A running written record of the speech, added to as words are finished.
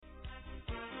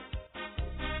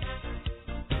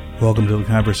Welcome to the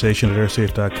conversation at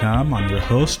airsafe.com. I'm your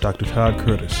host, Dr. Todd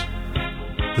Curtis.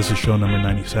 This is show number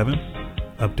 97,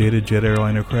 Updated Jet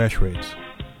Airliner Crash Rates.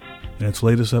 In its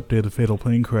latest updated fatal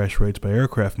plane crash rates by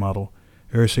aircraft model,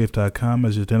 airsafe.com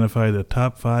has identified the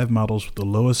top 5 models with the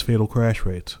lowest fatal crash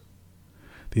rates.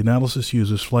 The analysis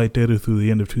uses flight data through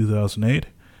the end of 2008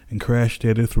 and crash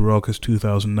data through August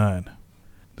 2009.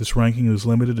 This ranking is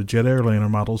limited to jet airliner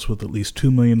models with at least 2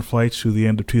 million flights through the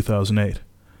end of 2008.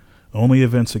 Only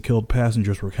events that killed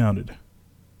passengers were counted.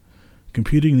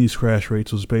 Computing these crash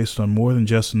rates was based on more than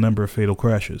just the number of fatal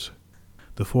crashes.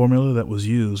 The formula that was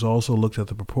used also looked at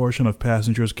the proportion of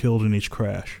passengers killed in each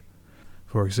crash.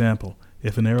 For example,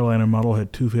 if an airliner model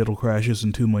had 2 fatal crashes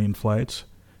in 2 million flights,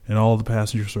 and all of the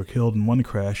passengers were killed in one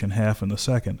crash and half in the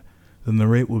second, then the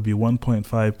rate would be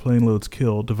 1.5 plane loads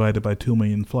killed divided by 2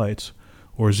 million flights,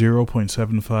 or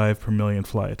 0.75 per million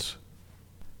flights.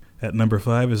 At number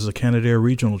 5 is the Canadair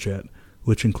regional jet,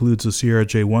 which includes the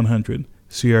CRJ-100,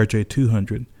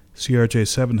 CRJ-200,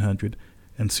 CRJ-700,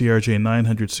 and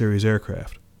CRJ-900 series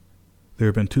aircraft. There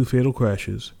have been 2 fatal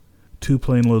crashes, 2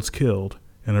 plane loads killed,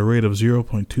 and a rate of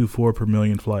 0.24 per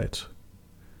million flights.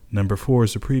 Number 4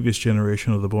 is the previous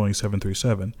generation of the Boeing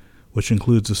 737, which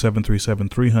includes the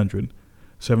 737-300,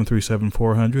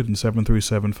 737-400, and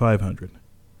 737-500.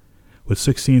 With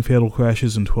 16 fatal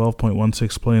crashes and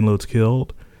 12.16 plane loads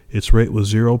killed, its rate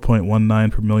was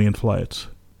 0.19 per million flights.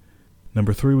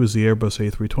 Number 3 was the Airbus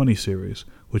A320 series,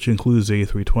 which includes the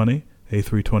A320,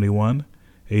 A321,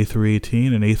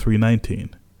 A318, and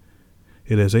A319.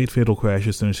 It has 8 fatal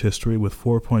crashes in its history with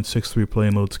 4.63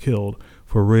 plane loads killed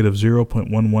for a rate of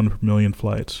 0.11 per million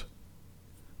flights.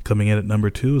 Coming in at number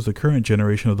 2 is the current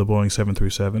generation of the Boeing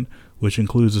 737, which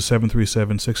includes the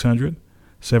 737-600,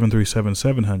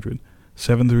 737-700,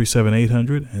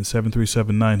 737-800, and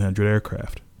 737-900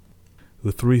 aircraft.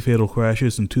 With 3 fatal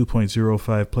crashes and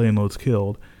 2.05 plane loads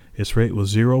killed, its rate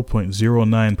was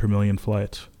 0.09 per million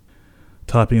flights.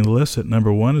 Topping the list at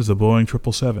number 1 is the Boeing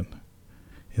 777.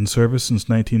 In service since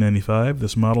 1995,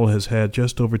 this model has had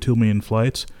just over 2 million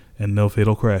flights and no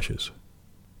fatal crashes.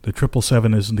 The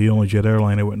 777 isn't the only jet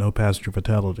airliner with no passenger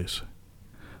fatalities.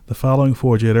 The following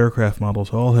 4 jet aircraft models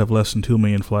all have less than 2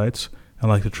 million flights, and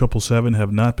like the 777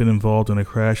 have not been involved in a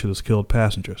crash that has killed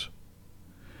passengers.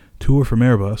 2 are from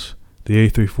Airbus, the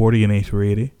A340 and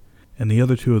A380, and the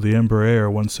other 2 are the Embraer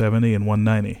 170 and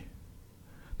 190.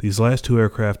 These last 2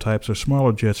 aircraft types are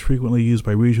smaller jets frequently used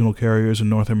by regional carriers in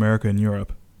North America and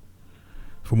Europe.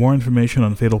 For more information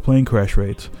on fatal plane crash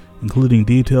rates, including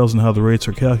details on how the rates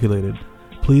are calculated,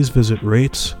 please visit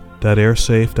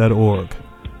rates.airsafe.org.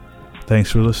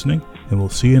 Thanks for listening, and we'll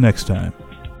see you next time.